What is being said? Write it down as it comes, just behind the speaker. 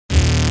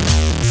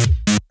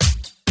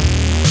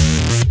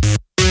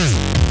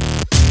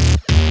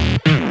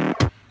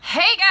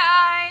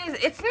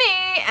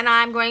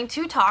I'm going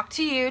to talk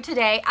to you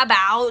today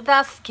about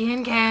the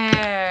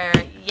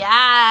skincare.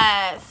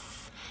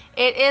 Yes,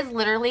 it is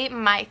literally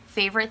my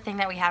favorite thing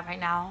that we have right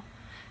now.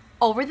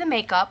 Over the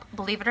makeup,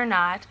 believe it or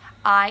not,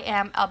 I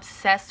am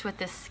obsessed with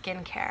this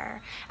skincare,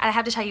 and I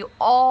have to tell you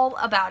all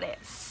about it.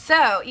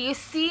 So you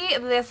see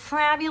this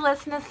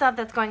fabulousness stuff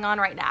that's going on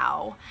right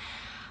now.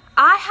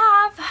 I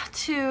have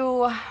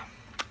to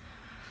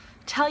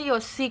tell you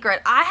a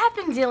secret. I have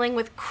been dealing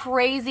with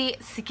crazy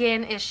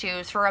skin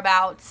issues for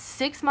about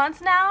 6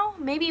 months now,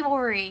 maybe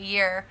over a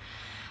year.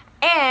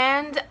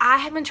 And I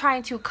have been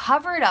trying to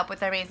cover it up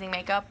with amazing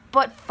makeup,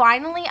 but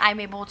finally I'm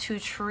able to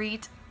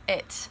treat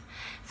it.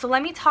 So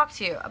let me talk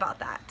to you about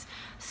that.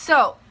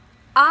 So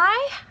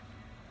I'm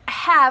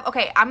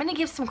going to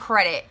give some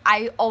credit.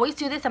 I always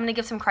do this. I'm going to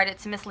give some credit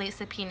to Miss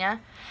Lisa Pina,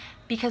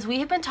 because we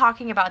have been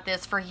talking about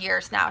this for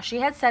years now. She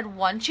had said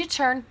once you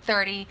turn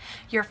 30,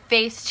 your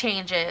face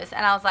changes.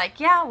 And I was like,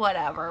 yeah,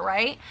 whatever,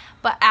 right?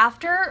 But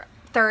after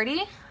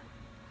 30,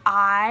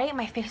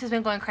 my face has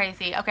been going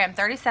crazy. Okay, I'm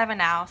 37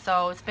 now,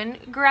 so it's been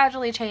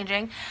gradually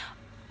changing.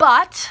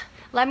 But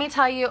let me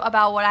tell you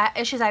about what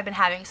issues I've been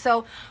having.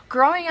 So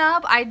growing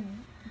up, I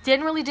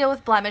didn't really deal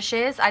with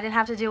blemishes. I didn't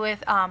have to deal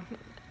with, I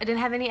didn't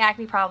have any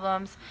acne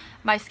problems.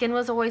 My skin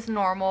was always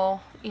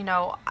normal. You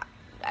know,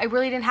 I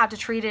really didn't have to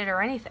treat it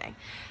or anything.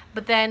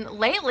 But then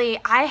lately,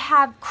 I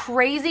have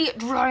crazy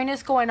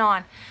dryness going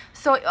on.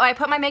 So I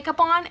put my makeup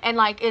on and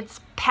like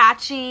it's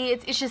patchy.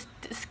 It's just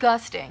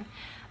disgusting.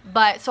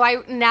 But so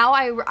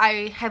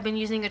I have been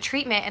using a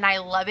treatment and I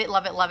love it,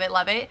 love it, love it,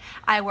 love it.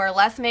 I wear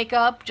less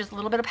makeup, just a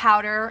little bit of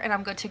powder, and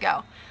I'm good to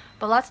go.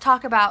 But let's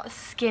talk about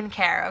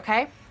skincare,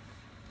 okay?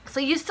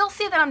 So you still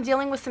see that I'm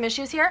dealing with some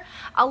issues here.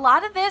 A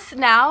lot of this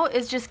now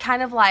is just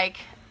kind of like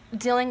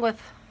dealing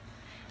with,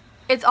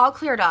 it's all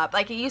cleared up.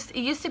 Like it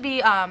used to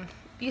be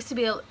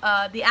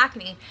the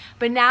acne,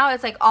 but now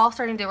it's like all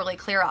starting to really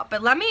clear up.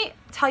 But let me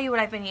tell you what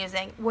I've been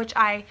using, which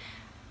I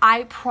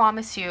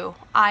promise you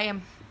I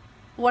am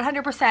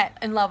 100%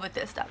 in love with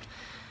this stuff.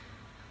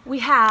 We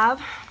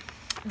have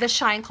the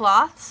Shine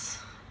Cloths.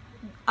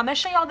 I'm going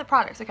to show you all the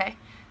products, okay?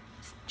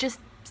 Just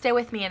stay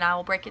with me and I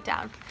will break it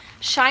down.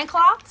 Shine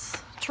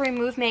Cloths to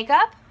remove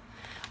makeup.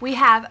 We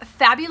have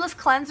fabulous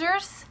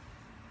cleansers.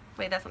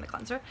 Wait, that's not the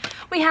cleanser.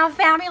 We have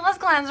fabulous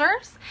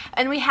cleansers,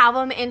 and we have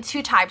them in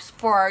two types,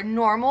 for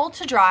normal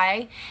to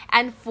dry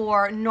and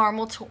for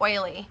normal to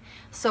oily.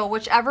 So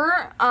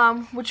whichever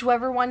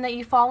one that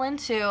you fall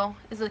into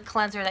is the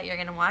cleanser that you're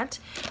going to want.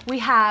 We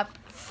have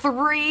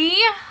 3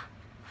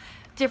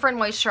 different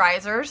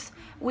moisturizers.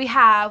 We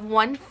have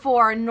one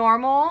for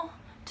normal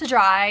to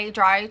dry,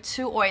 dry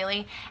to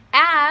oily,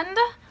 and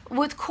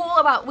what's cool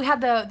about, we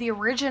have the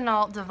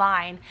original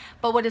Divine,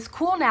 but what is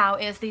cool now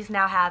is these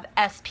now have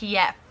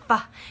SPF.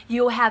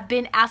 You have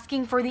been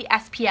asking for the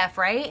SPF,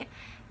 right?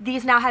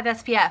 These now have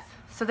SPF,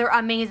 so they're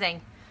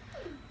amazing.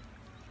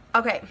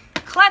 Okay,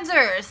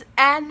 cleansers,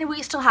 and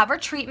we still have our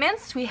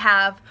treatments. We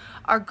have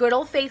our good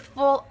old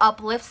faithful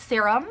Uplift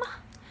Serum,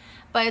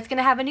 but it's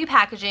gonna have a new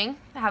packaging.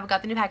 I haven't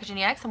got the new packaging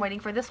yet, so I'm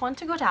waiting for this one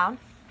to go down.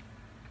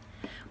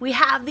 We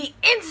have the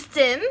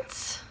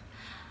instant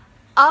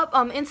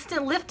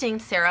lifting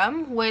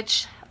serum,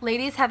 which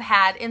ladies have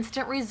had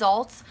instant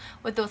results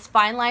with those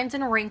fine lines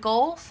and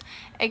wrinkles.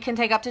 It can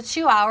take up to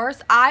 2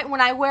 hours. When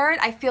I wear it,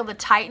 I feel the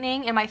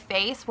tightening in my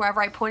face.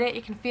 Wherever I put it,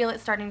 you can feel it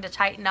starting to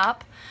tighten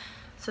up.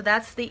 So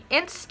that's the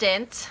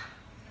instant.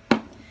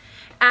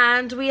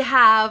 And we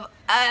have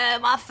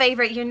my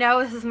favorite, you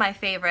know this is my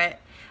favorite,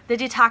 the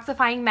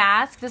detoxifying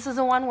mask. This is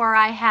the one where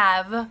I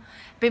have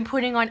been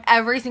putting on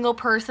every single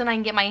person I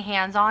can get my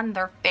hands on,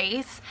 their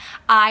face.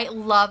 I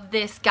love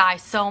this guy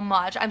so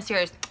much. I'm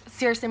serious.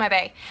 Seriously, my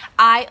bae.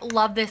 I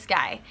love this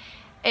guy.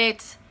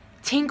 It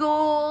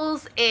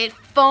tingles, it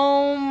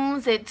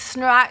foams, it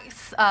snap,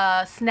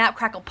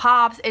 crackle,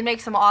 pops. It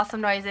makes some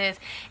awesome noises.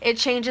 It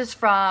changes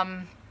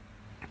from,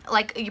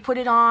 like, you put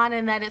it on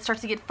and then it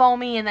starts to get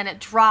foamy and then it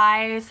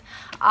dries.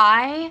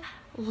 I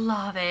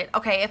love it.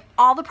 Okay, if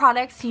all the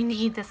products, you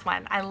need this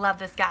one. I love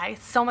this guy.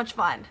 So much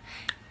fun.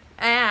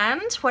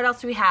 And what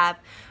else do we have?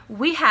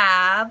 We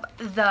have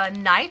the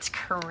night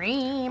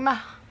cream.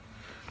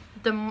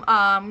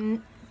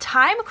 The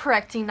time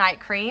correcting night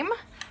cream.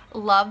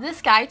 Love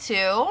this guy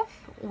too.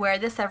 Wear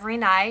this every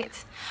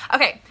night.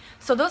 Okay,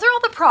 so those are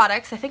all the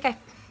products. I think I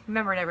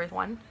remembered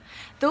everyone.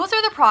 Those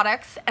are the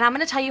products, and I'm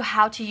going to tell you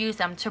how to use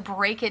them to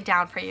break it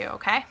down for you,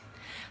 okay?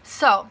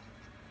 So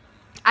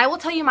I will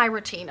tell you my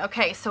routine.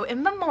 Okay, so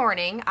in the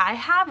morning, I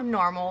have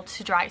normal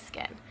to dry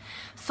skin.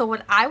 So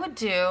what I would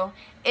do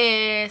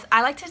is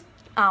I like to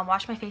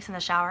wash my face in the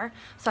shower.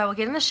 So I will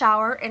get in the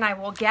shower and I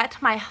will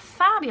get my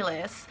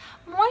fabulous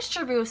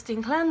moisture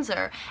boosting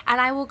cleanser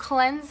and I will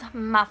cleanse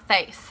my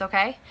face,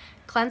 okay?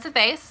 Cleanse the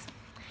face.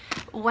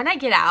 When I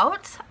get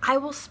out, I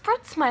will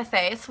spritz my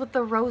face with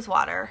the rose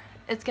water.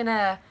 It's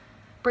gonna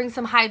bring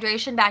some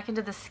hydration back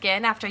into the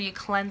skin after you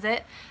cleanse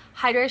it.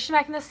 hydration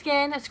back in the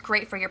skin. It's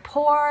great for your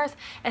pores.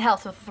 It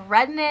helps with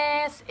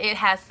redness. It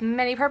has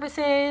many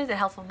purposes. It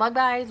helps with bug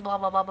bites, blah,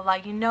 blah, blah, blah, blah.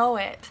 You know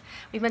it.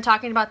 We've been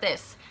talking about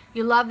this.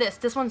 You love this.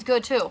 This one's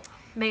good too.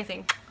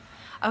 Amazing.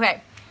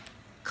 Okay.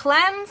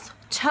 Cleanse,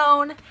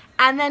 tone,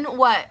 and then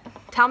what?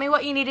 Tell me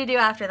what you need to do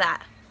after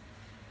that.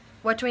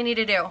 What do we need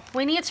to do?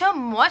 We need to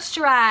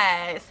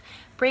moisturize.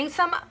 Bring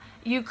some,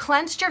 you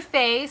cleansed your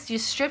face, you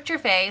stripped your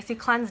face, you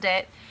cleansed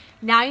it.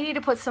 Now you need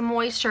to put some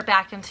moisture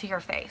back into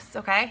your face,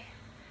 okay?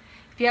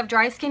 If you have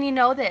dry skin, you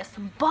know this.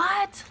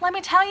 But let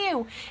me tell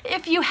you,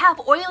 if you have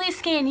oily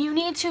skin, you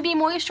need to be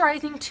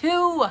moisturizing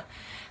too.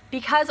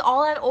 Because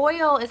all that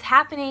oil is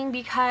happening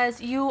because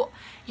your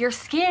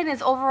skin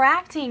is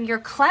overacting. You're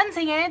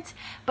cleansing it,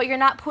 but you're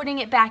not putting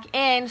it back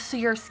in, so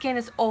your skin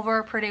is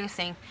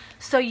overproducing.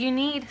 So you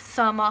need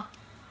some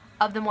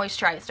of the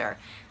moisturizer.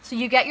 So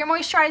you get your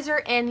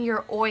moisturizer in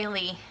your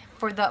oily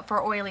for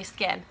oily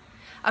skin.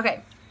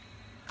 Okay,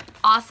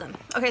 awesome.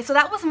 Okay, so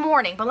that was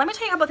morning, but let me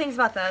tell you a couple things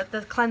about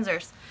the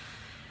cleansers.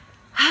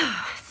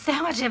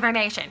 So much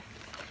information.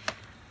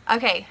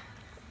 Okay,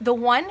 the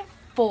one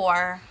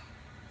for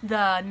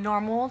the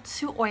normal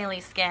to oily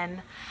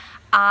skin,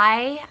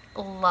 I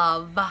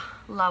love,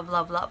 love,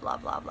 love, love,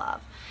 love, love,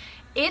 love.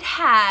 It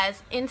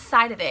has,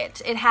 inside of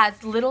it, it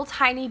has little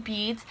tiny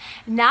beads,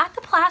 not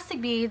the plastic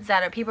beads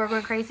that people are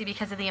going crazy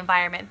because of the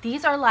environment.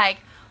 These are like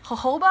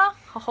jojoba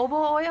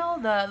oil,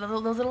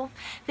 those little,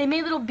 they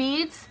made little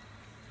beads,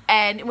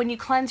 and when you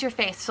cleanse your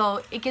face,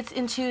 so it gets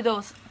into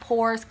those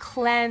pores,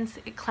 cleans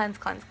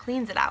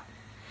it out.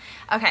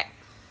 Okay,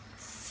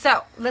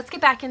 so let's get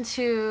back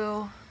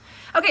into,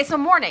 okay, so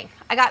morning,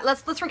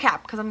 let's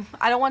recap, because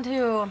I don't want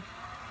to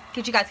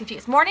get you guys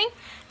confused. Morning,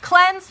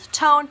 cleanse,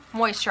 tone,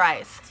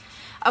 moisturize.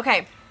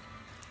 Okay,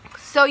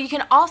 so you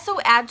can also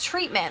add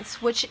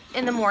treatments, which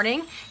in the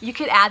morning, you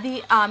could add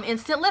the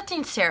instant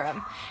lifting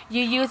serum.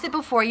 You use it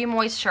before you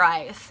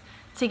moisturize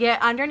to get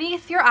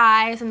underneath your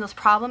eyes and those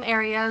problem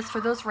areas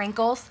for those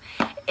wrinkles.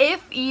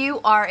 If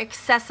you are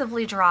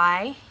excessively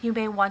dry, you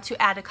may want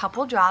to add a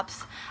couple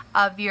drops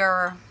of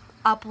your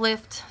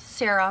Uplift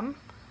serum.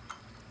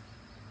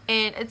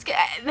 I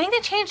think they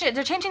changed it.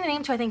 They're changing the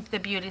name to, I think, the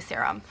Beauty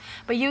Serum.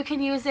 But you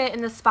can use it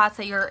in the spots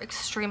that you're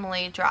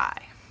extremely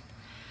dry.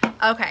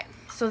 Okay,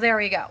 so there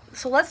we go.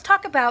 So let's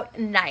talk about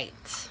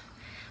night.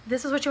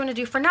 This is what you want to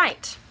do for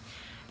night.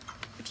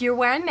 If you're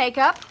wearing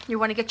makeup, you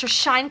want to get your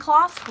shine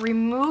cloth,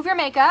 remove your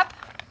makeup,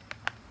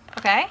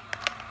 okay?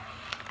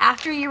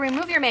 After you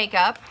remove your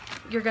makeup,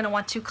 you're going to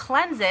want to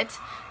cleanse it.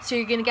 So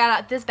you're going to get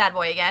out this bad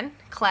boy again,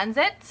 cleanse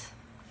it.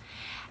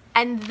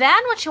 And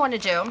then what you want to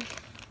do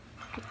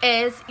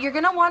is you're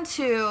going to want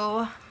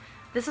to,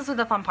 this is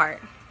the fun part.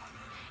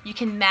 You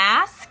can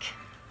mask,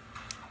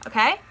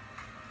 okay?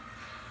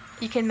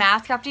 You can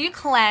mask after you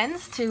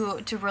cleanse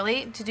to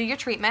do your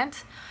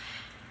treatment.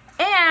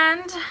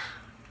 And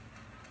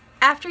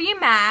after you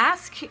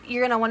mask,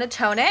 you're going to want to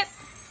tone it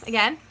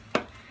again.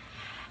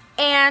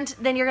 And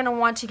then you're going to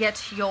want to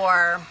get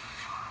your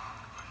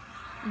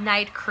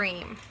night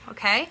cream,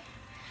 okay?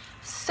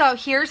 So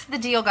here's the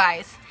deal,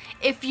 guys.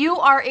 If you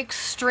are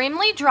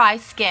extremely dry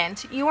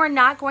skinned, you are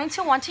not going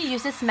to want to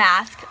use this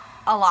mask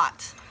a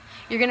lot.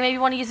 You're going to maybe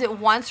want to use it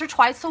once or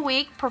twice a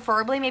week,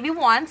 preferably maybe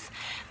once,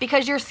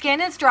 because your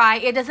skin is dry.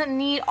 It doesn't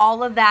need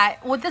all of that.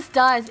 What this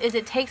does is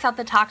it takes out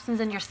the toxins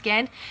in your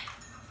skin.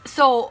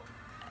 So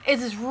it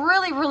is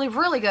really, really,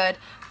 really good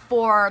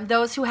for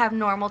those who have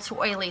normal to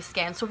oily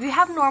skin. So if you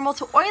have normal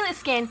to oily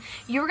skin,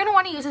 you're going to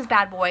want to use this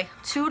bad boy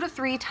 2 to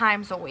 3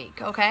 times a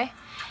week, okay?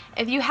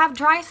 If you have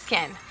dry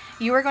skin,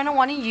 you are going to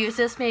want to use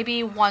this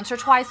maybe once or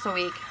twice a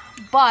week.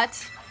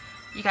 But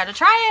you got to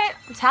try it.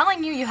 I'm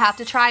telling you, you have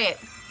to try it.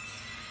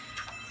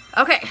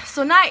 Okay,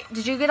 so night.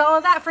 Did you get all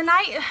of that for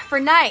night? For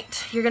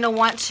night, you're going to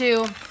want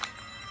to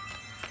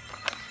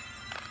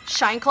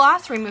shine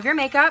cloth, remove your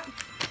makeup,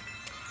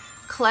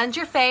 cleanse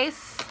your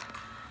face,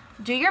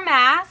 do your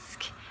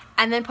mask,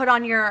 and then put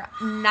on your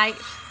night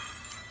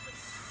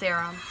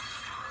serum.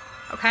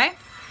 Okay?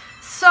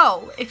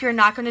 So, if you're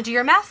not going to do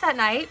your mask that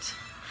night,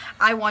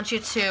 I want you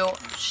to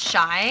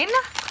shine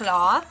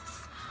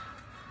cloths.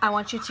 I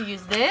want you to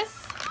use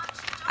this.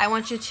 I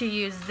want you to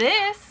use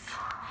this.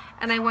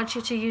 And I want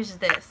you to use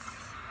this.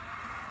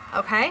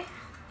 Okay?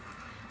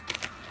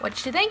 What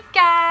do you think,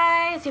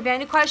 guys? If you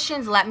have any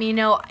questions, let me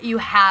know. You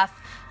have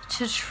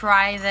to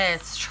try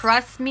this.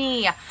 Trust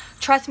me.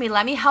 Trust me.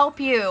 Let me help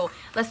you.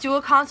 Let's do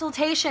a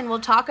consultation. We'll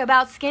talk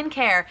about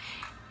skincare.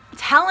 I'm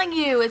telling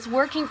you, it's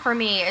working for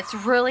me. It's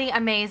really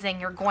amazing.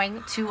 You're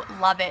going to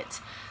love it.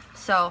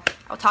 So,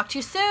 I'll talk to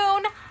you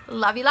soon.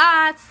 Love you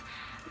lots.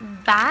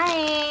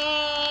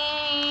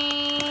 Bye.